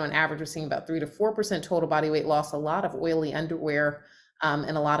great. On average, we're seeing about 3 to 4% total body weight loss, a lot of oily underwear,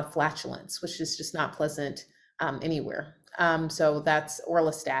 and a lot of flatulence, which is just not pleasant anywhere. So that's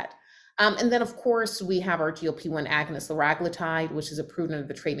orlistat. And then, of course, we have our GLP-1 agonist, liraglutide, which is approved under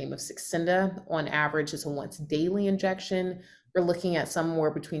the trade name of Saxenda. On average, it's a once daily injection. We're looking at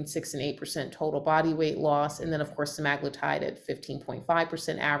somewhere between 6 and 8% total body weight loss. And then, of course, semaglutide at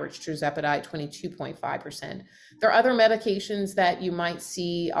 15.5% average, tirzepatide 22.5%. There are other medications that you might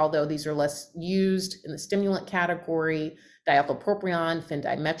see, although these are less used in the stimulant category. Diethylpropion,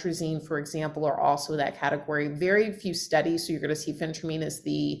 phendimetrazine, for example, are also that category. Very few studies, so you're going to see phentermine as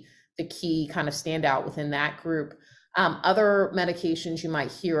the key kind of standout within that group. Other medications you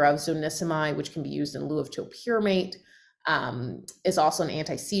might hear of, zonisamide, which can be used in lieu of topiramate, is also an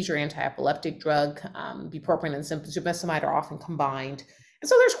anti-seizure, anti-epileptic drug. Bupropion and zonisamide are often combined. And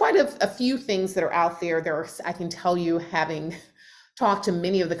so there's quite a few things that are out there. I can tell you, having talked to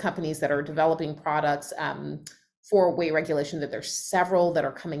many of the companies that are developing products for weight regulation, that there's several that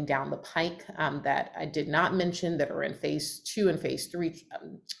are coming down the pike that I did not mention that are in phase 2 and phase 3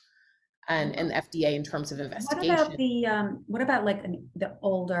 and FDA in terms of investigation. What about like the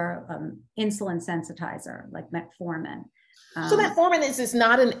older insulin sensitizer, like metformin? So metformin is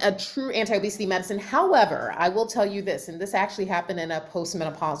not a true anti-obesity medicine. However, I will tell you this, and this actually happened in a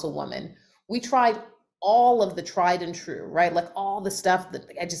postmenopausal woman. We tried all of the tried and true, right? Like all the stuff that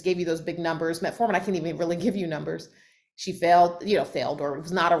I just gave you those big numbers. Metformin, I can't even really give you numbers. She failed or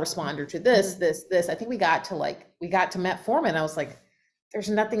was not a responder to this. I think we got to metformin. I was like, there's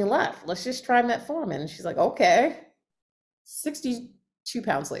nothing left. Let's just try metformin. She's like, okay. 62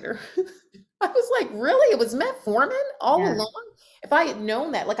 pounds later. I was like, really? It was metformin all along? If I had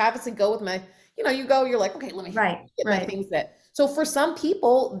known that, like I obviously go with my, you're like, okay, let me get my things that. So for some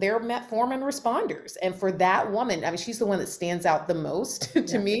people, they're metformin responders. And for that woman, I mean, she's the one that stands out the most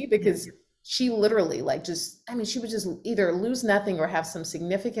to me, because she literally she would just either lose nothing or have some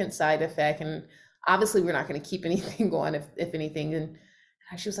significant side effect. And obviously we're not going to keep anything going if anything. And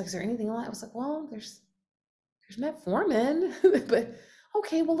she was like, is there anything else? I was like, well, there's metformin, but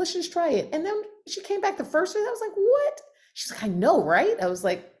okay, well, let's just try it. And then she came back the first week. I was like, what? She's like, I know, right? I was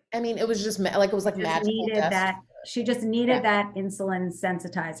like, I mean, it was just like, it was like magical. She just needed that insulin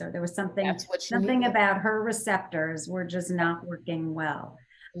sensitizer. There was something about her receptors were just not working well.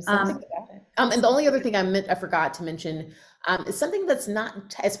 And the only other thing I forgot to mention is something that's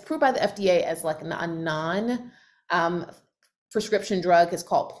not as approved by the FDA as like a non prescription drug is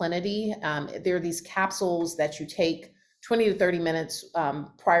called Plenity. There are these capsules that you take 20 to 30 minutes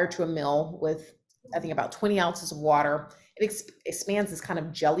prior to a meal with, I think, about 20 ounces of water. It expands this kind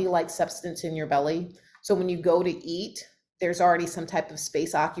of jelly-like substance in your belly. So when you go to eat, there's already some type of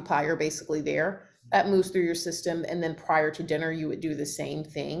space occupier basically there that moves through your system. And then prior to dinner, you would do the same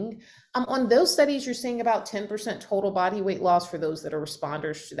thing. On those studies, you're seeing about 10% total body weight loss for those that are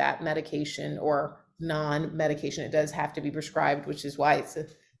responders to that medication or non-medication. It does have to be prescribed, which is why it's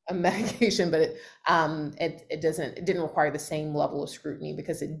a medication, but it didn't require the same level of scrutiny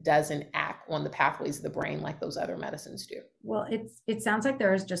because it doesn't act on the pathways of the brain like those other medicines do. Well, it sounds like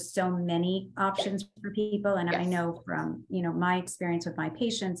there's just so many options for people. And I Yes. know from, my experience with my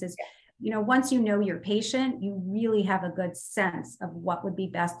patients is, once you know your patient, you really have a good sense of what would be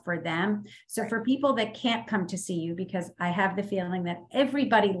best for them. So for people that can't come to see you, because I have the feeling that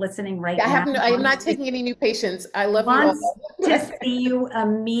everybody listening right now, I am not taking any new patients. I love you wants all. to see you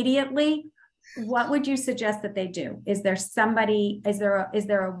immediately. What would you suggest that they do? Is there a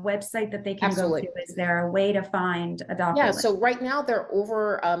website that they can Absolutely. go to? Is there a way to find a doctor? Yeah, so right now there are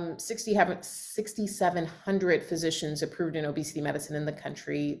over 6,700 physicians approved in obesity medicine in the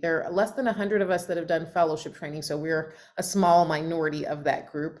country. There are less than 100 of us that have done fellowship training, so we're a small minority of that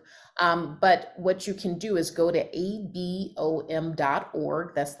group. But what you can do is go to abom.org,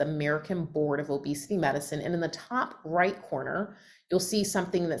 that's the American Board of Obesity Medicine, and in the top right corner, you'll see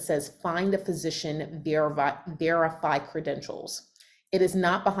something that says find a physician, verify credentials. It is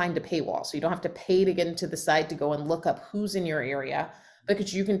not behind a paywall, so you don't have to pay to get into the site to go and look up who's in your area,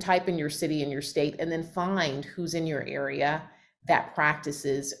 because you can type in your city and your state and then find who's in your area that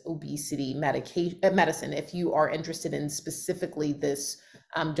practices obesity medicine if you are interested in specifically this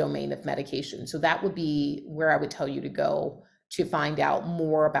domain of medication. So that would be where I would tell you to go to find out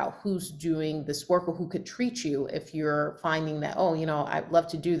more about who's doing this work or who could treat you if you're finding that, I'd love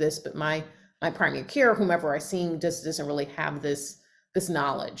to do this, but my primary care, whomever I'm seeing, just doesn't really have this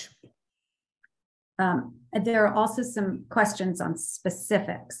knowledge. There are also some questions on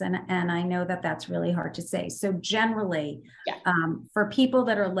specifics, and I know that that's really hard to say. So generally, for people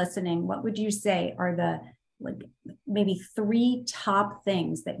that are listening, what would you say are the maybe 3 top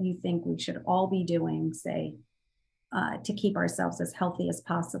things that you think we should all be doing, say, to keep ourselves as healthy as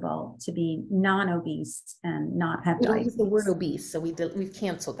possible, to be non-obese and not have diabetes? We don't use the word obese, so we've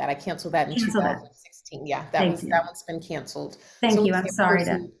canceled that. I canceled that in 2016. Yeah, that one's been canceled. Thank you. I'm sorry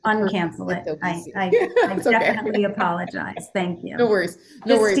to uncancel it. I definitely apologize. Thank you. No worries.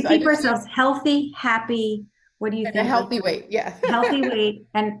 No worries. To keep ourselves healthy, happy. What do you think? A healthy weight, yeah. Healthy weight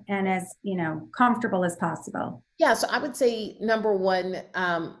and as comfortable as possible. Yeah, so I would say number one,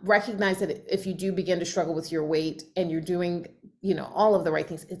 recognize that if you do begin to struggle with your weight and you're doing, all of the right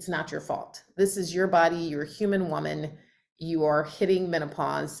things, it's not your fault. This is your body. You're a human woman. You are hitting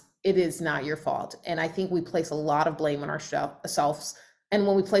menopause. It is not your fault. And I think we place a lot of blame on ourselves. And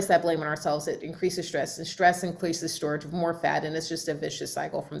when we place that blame on ourselves, it increases stress, and stress increases storage of more fat. And it's just a vicious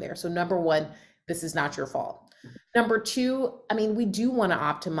cycle from there. So number one, this is not your fault. Number two, we do want to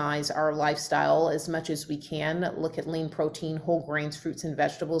optimize our lifestyle as much as we can. Look at lean protein, whole grains, fruits, and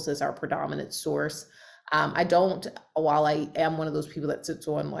vegetables as our predominant source. While I am one of those people that sits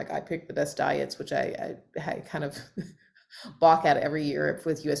on, I pick the best diets, which I kind of balk at every year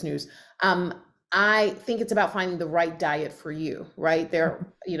with US News. I think it's about finding the right diet for you, right?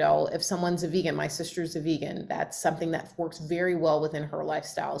 If someone's a vegan, my sister's a vegan, that's something that works very well within her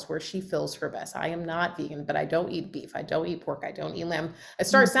lifestyles where she feels her best. I am not vegan, but I don't eat beef. I don't eat pork. I don't eat lamb. I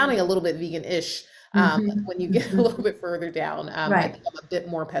start sounding a little bit vegan-ish when you get a little bit further down. I think I'm a bit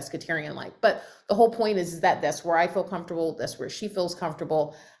more pescatarian-like, but the whole point is that that's where I feel comfortable. That's where she feels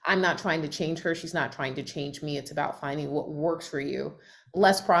comfortable. I'm not trying to change her. She's not trying to change me. It's about finding what works for you.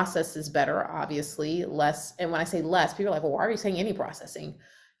 Less processed is better, obviously. Less, and when I say less, people are like, well, why are you saying any processing?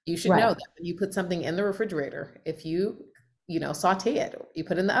 You should know that when you put something in the refrigerator, if you saute it, you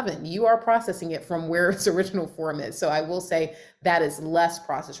put it in the oven, you are processing it from where its original form is. So I will say that is less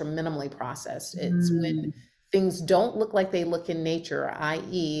processed or minimally processed. It's when things don't look like they look in nature,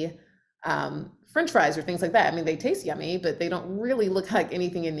 i.e. French fries or things like that. They taste yummy, but they don't really look like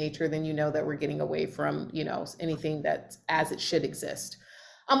anything in nature. Then that we're getting away from, anything that's as it should exist.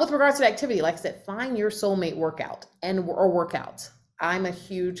 With regards to activity, like I said, find your soulmate workout or workouts. I'm a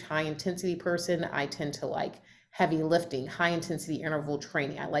huge high intensity person. I tend to like heavy lifting, high intensity interval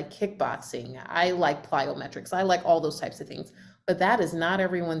training. I like kickboxing. I like plyometrics. I like all those types of things, but that is not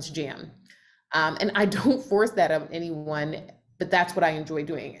everyone's jam. And I don't force that on anyone, but that's what I enjoy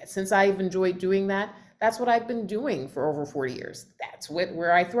doing. Since I've enjoyed doing that, that's what I've been doing for over 40 years. That's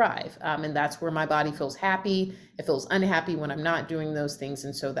where I thrive. And that's where my body feels happy. It feels unhappy when I'm not doing those things.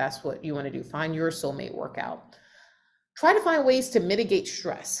 And so that's what you want to do. Find your soulmate workout. Try to find ways to mitigate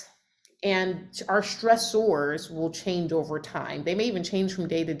stress. And our stressors will change over time. They may even change from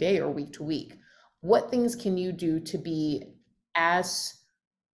day to day or week to week. What things can you do to be as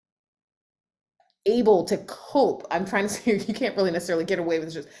able to cope? I'm trying to say you can't really necessarily get away with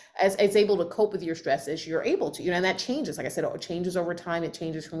stress, as able to cope with your stress as you're able to, and that changes. Like I said, it changes over time. It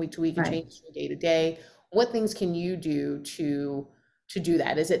changes from week to week. It changes from day to day. What things can you do to to do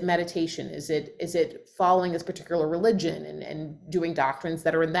that? Is it meditation? Is it following this particular religion and doing doctrines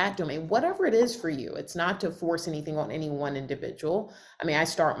that are in that domain? Whatever it is for you, it's not to force anything on any one individual. I mean, I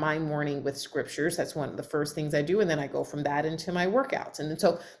start my morning with scriptures. That's one of the first things I do. And then I go from that into my workouts. And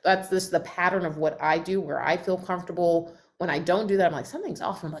so that's the pattern of what I do, where I feel comfortable. When I don't do that, I'm like, something's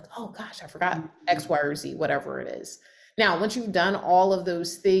off. I'm like, oh gosh, I forgot X, Y, or Z, whatever it is. Now, once you've done all of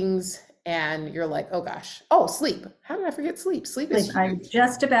those things and you're like, oh gosh, oh, sleep. How did I forget sleep? Sleep is huge. I'm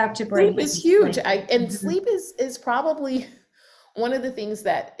just about to break. Sleep is huge. And sleep is probably one of the things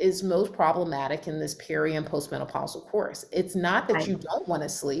that is most problematic in this peri and postmenopausal course. It's not that you don't want to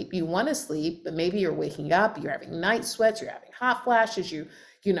sleep. You want to sleep, but maybe you're waking up, you're having night sweats, you're having hot flashes, you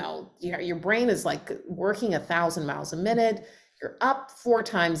know, your brain is like working 1,000 miles a minute. You're up 4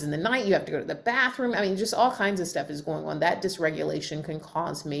 times in the night. You have to go to the bathroom. I mean, just all kinds of stuff is going on. That dysregulation can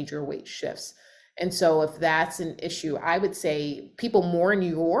cause major weight shifts. And so if that's an issue, I would say people more in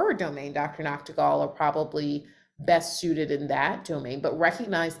your domain, Dr. Nachtigall, are probably best suited in that domain, but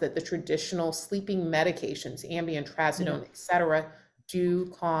recognize that the traditional sleeping medications, Ambien, Trazodone, et cetera, do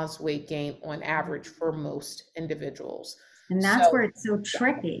cause weight gain on average for most individuals. And that's where it's so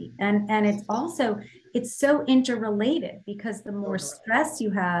tricky. And it's also, it's so interrelated, because the more stress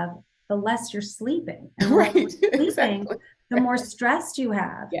you have, the less you're sleeping. And right. Sleeping, Exactly. the more stressed you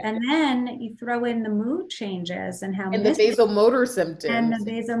have. Yeah. And then you throw in the mood changes and how and the vasomotor symptoms. And the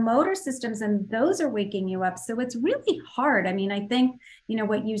vasomotor systems, and those are waking you up. So it's really hard. I mean, I think, you know,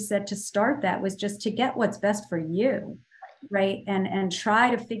 what you said to start that was just to get what's best for you. Right. And try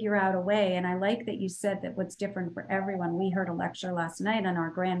to figure out a way. And I like that you said that what's different for everyone. We heard a lecture last night on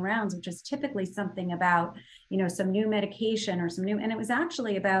our grand rounds, which is typically something about, you know, some new medication or some new, and it was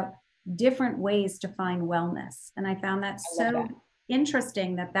actually about different ways to find wellness. And I found that so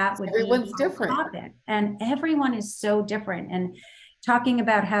interesting that would everyone's be different. topic. And everyone is so different. And talking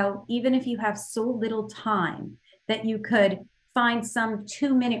about how even if you have so little time, that you could find some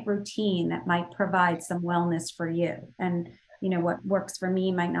 2-minute routine that might provide some wellness for you. And, you know, what works for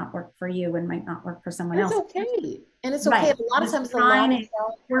me might not work for you and might not work for someone else. It's okay. And it's okay. Right. A lot of times, trying to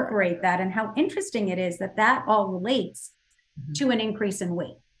incorporate that, and how interesting it is that all relates to an increase in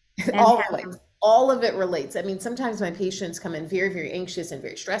weight. All of it relates. I mean, sometimes my patients come in very, very anxious and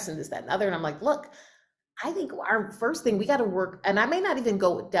very stressed and this, that, and other. And I'm like, look, I think our first thing we got to work, and I may not even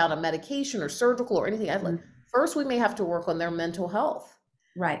go down a medication or surgical or anything. I'd like, first, we may have to work on their mental health.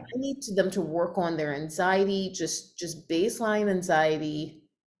 Right. I need them to work on their anxiety, just baseline anxiety.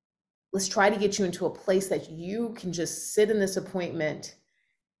 Let's try to get you into a place that you can just sit in this appointment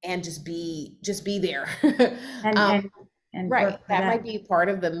and just be there. And right. That might be part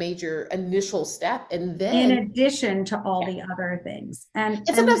of the major initial step. And then in addition to all the other things. And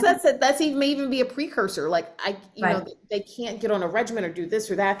sometimes that's may even be a precursor. Like you know, they can't get on a regimen or do this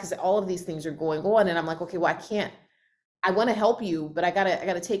or that because all of these things are going on. And I'm like, okay, well, I want to help you, but I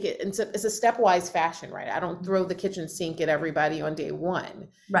gotta take it. And so it's a stepwise fashion, right? I don't throw the kitchen sink at everybody on day one.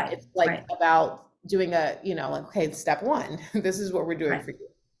 Right. It's like about doing like, okay, step 1, this is what we're doing for you.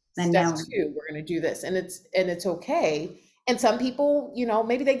 And Step 2, we're going to do this, and it's okay. And some people, you know,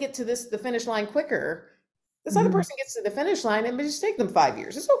 maybe they get to the finish line quicker. This other person gets to the finish line and it may just take them 5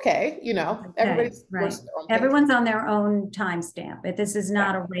 years. It's okay, you know. Everybody's everyone's on their own time stamp. This is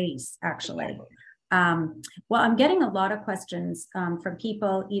not a race, actually. Well, I'm getting a lot of questions from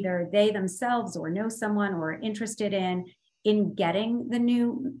people, either they themselves or know someone or are interested in getting the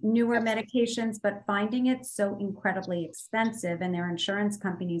newer medications, but finding it so incredibly expensive, and their insurance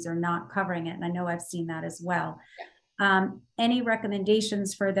companies are not covering it. And I know I've seen that as well. Any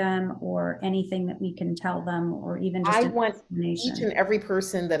recommendations for them, or anything that we can tell them, or even just I want each and every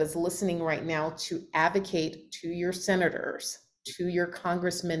person that is listening right now to advocate to your senators, to your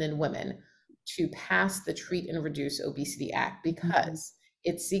congressmen and women, to pass the Treat and Reduce Obesity Act, because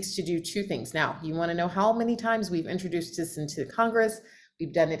it seeks to do 2 things. Now, you want to know how many times we've introduced this into Congress?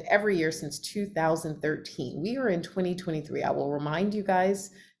 We've done it every year since 2013. We are in 2023. I will remind you guys,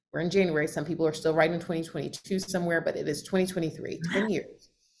 we're in January. Some people are still writing 2022 somewhere, but it is 2023, 10 years.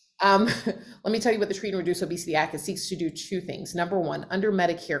 Let me tell you what the Treat and Reduce Obesity Act seeks to do 2 things. Number 1, under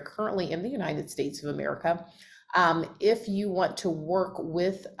Medicare currently in the United States of America, if you want to work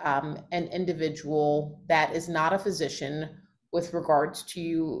with an individual that is not a physician with regards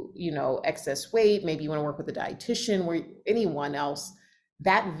to, you know, excess weight, maybe you want to work with a dietitian or anyone else,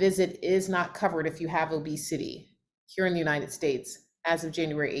 that visit is not covered if you have obesity here in the United States as of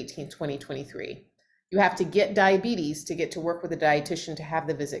January 18th, 2023. You have to get diabetes to get to work with a dietitian to have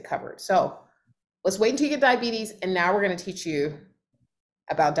the visit covered. So let's wait until you get diabetes, and now we're going to teach you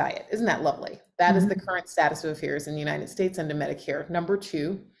about diet. Isn't that lovely? That is the current status of affairs in the United States under Medicare. Number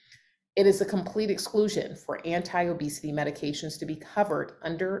two, it is a complete exclusion for anti-obesity medications to be covered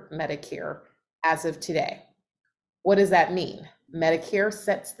under Medicare as of today. What does that mean? Medicare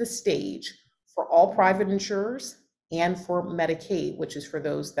sets the stage for all private insurers and for Medicaid, which is for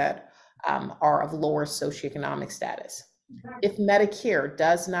those that are of lower socioeconomic status. If Medicare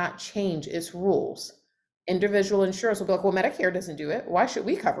does not change its rules, individual insurers will be like, well, Medicare doesn't do it. Why should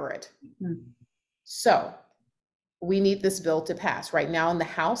we cover it? So we need this bill to pass. Right now on the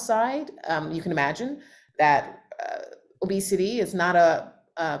House side, you can imagine that obesity is not a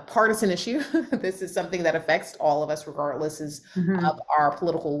partisan issue. This is something that affects all of us regardless of our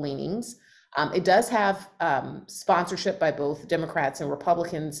political leanings. It does have sponsorship by both Democrats and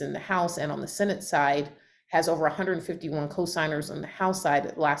Republicans in the House, and on the Senate side has over 151 co-signers on the House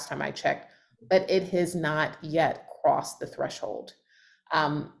side last time I checked, but it has not yet crossed the threshold.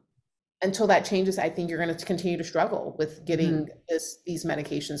 Until that changes, I think you're going to continue to struggle with getting these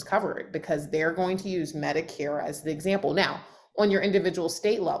medications covered, because they're going to use Medicare as the example. Now, on your individual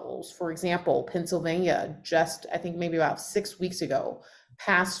state levels, for example, Pennsylvania just, I think maybe about 6 weeks ago,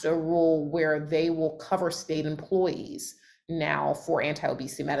 passed a rule where they will cover state employees now for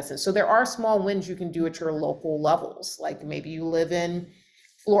anti-obesity medicine. So there are small wins you can do at your local levels. Like maybe you live in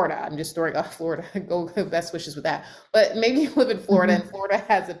Florida. I'm just throwing off Florida, go best wishes with that. But maybe you live in Florida and Florida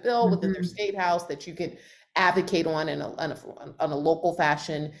has a bill within their state house that you can advocate on in a local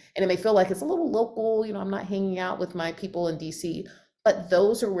fashion. And it may feel like it's a little local, I'm not hanging out with my people in DC, but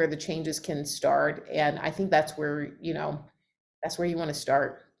those are where the changes can start. And I think that's where, that's where you want to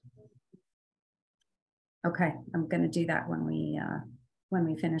start. Okay, I'm going to do that when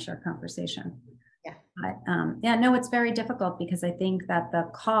we finish our conversation. Yeah. But no, it's very difficult because I think that the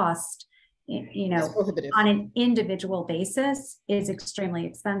cost, on an individual basis is extremely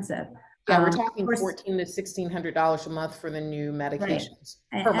expensive. Yeah, we're talking $1,400 to $1,600 a month for the new medications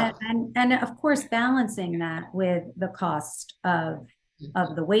per month. And of course, balancing that with the cost of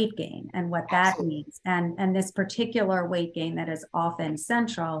the weight gain and what that means, and this particular weight gain that is often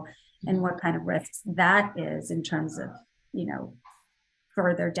central, and what kind of risks that is in terms of,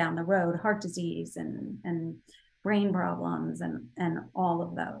 further down the road, heart disease and brain problems and all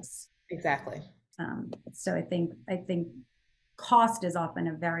of those. Exactly. So I think cost is often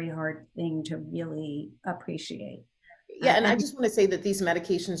a very hard thing to really appreciate. Yeah, and I just want to say that these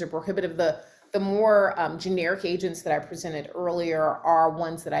medications are prohibitive. The more generic agents that I presented earlier are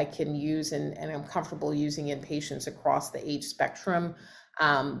ones that I can use and I'm comfortable using in patients across the age spectrum.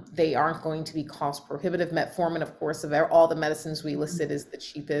 They aren't going to be cost prohibitive. Metformin, of course, of all the medicines we listed, is the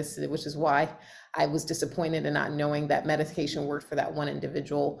cheapest, which is why I was disappointed in not knowing that medication worked for that one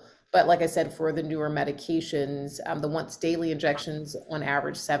individual. But like I said, for the newer medications, the once daily injections on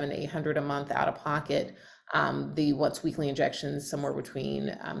average $700 to $800 a month out of pocket. The once weekly injections somewhere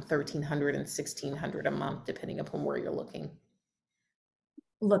between $1,300 and $1,600 a month, depending upon where you're looking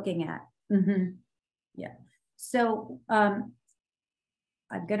at. Yeah. So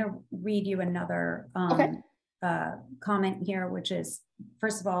I'm going to read you another comment here, which is,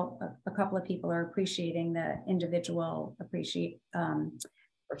 first of all, a couple of people are appreciating the individual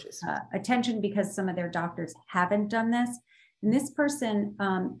attention because some of their doctors haven't done this. And this person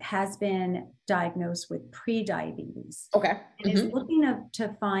has been diagnosed with pre-diabetes. Okay. And is looking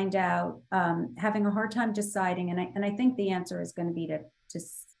to find out, having a hard time deciding, and I think the answer is going to be to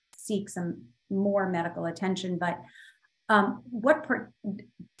seek some more medical attention. But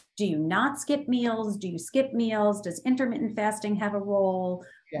do you not skip meals? Do you skip meals? Does intermittent fasting have a role?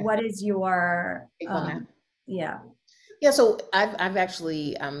 Yeah. What is your Yeah, so I've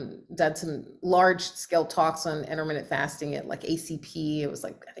actually done some large scale talks on intermittent fasting at like ACP. It was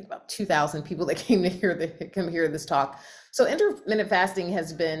like, I think about 2,000 people that came to hear this talk. So intermittent fasting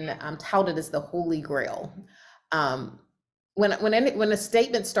has been touted as the holy grail. When a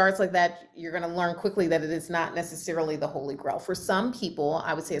statement starts like that, you're going to learn quickly that it is not necessarily the holy grail. For some people,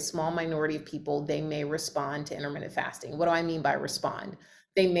 I would say a small minority of people, they may respond to intermittent fasting. What do I mean by respond?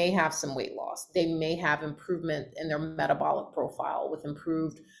 They may have some weight loss. They may have improvement in their metabolic profile with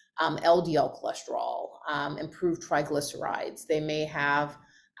improved LDL cholesterol, improved triglycerides. They may have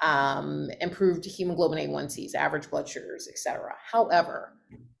improved hemoglobin A1Cs, average blood sugars, etc. However,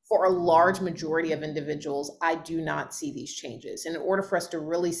 for a large majority of individuals, I do not see these changes. In order for us to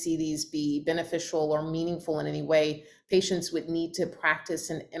really see these be beneficial or meaningful in any way, patients would need to practice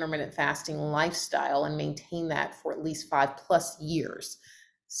an intermittent fasting lifestyle and maintain that for at least 5+ years.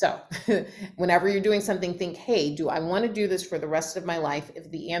 So whenever you're doing something, think, hey, do I want to do this for the rest of my life?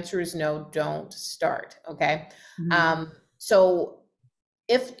 If the answer is no, don't start, okay? So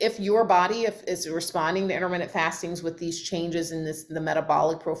if your body is responding to intermittent fastings with these changes in the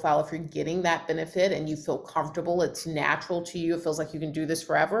metabolic profile, if you're getting that benefit and you feel comfortable, it's natural to you, it feels like you can do this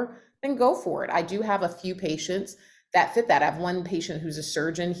forever, then go for it. I do have a few patients that fit that. I have one patient who's a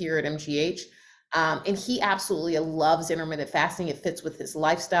surgeon here at MGH, and he absolutely loves intermittent fasting. It fits with his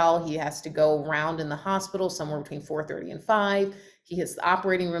lifestyle. He has to go around in the hospital somewhere between 4:30 and 5. He hits the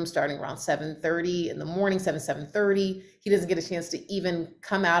operating room starting around 7:30 in the morning, 7:30. He doesn't get a chance to even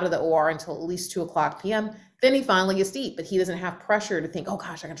come out of the OR until at least 2:00 p.m. Then he finally gets to eat, but he doesn't have pressure to think, oh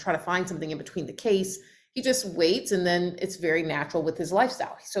gosh, I can try to find something in between the case. He just waits, and then it's very natural with his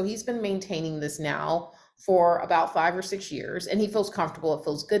lifestyle. So he's been maintaining this now for about 5 or 6 years, and he feels comfortable. It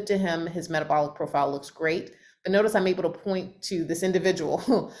feels good to him. His metabolic profile looks great. But notice I'm able to point to this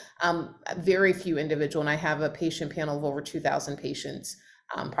individual, very few individual, and I have a patient panel of over 2,000 patients,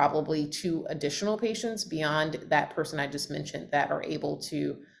 probably 2 additional patients beyond that person I just mentioned that are able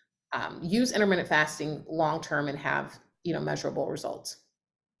to use intermittent fasting long-term and have, measurable results.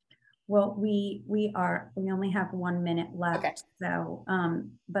 Well, we only have 1 minute left. Okay. So,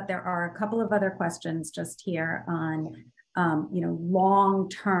 but there are a couple of other questions just here on,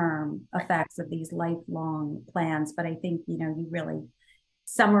 long-term effects of these lifelong plans. But I think, you really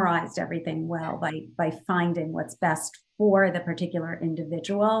summarized everything well by finding what's best for the particular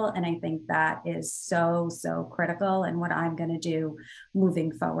individual. And I think that is so, so critical, and what I'm going to do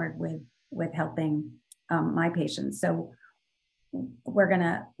moving forward with helping my patients. So we're going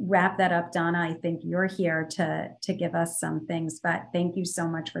to wrap that up. Donna, I think you're here to give us some things, but thank you so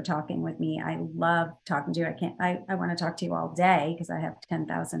much for talking with me. I love talking to you. I want to talk to you all day because I have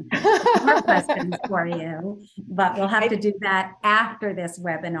 10,000 more questions for you, but we'll have to do that after this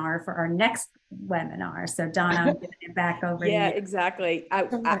webinar for our next webinar. So Donna, I'm giving it back over to you. Yeah, exactly.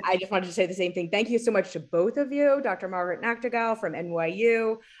 I just wanted to say the same thing. Thank you so much to both of you, Dr. Margaret Nachtigall from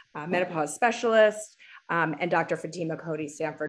NYU, menopause specialist, and Dr. Fatima Cody Stanford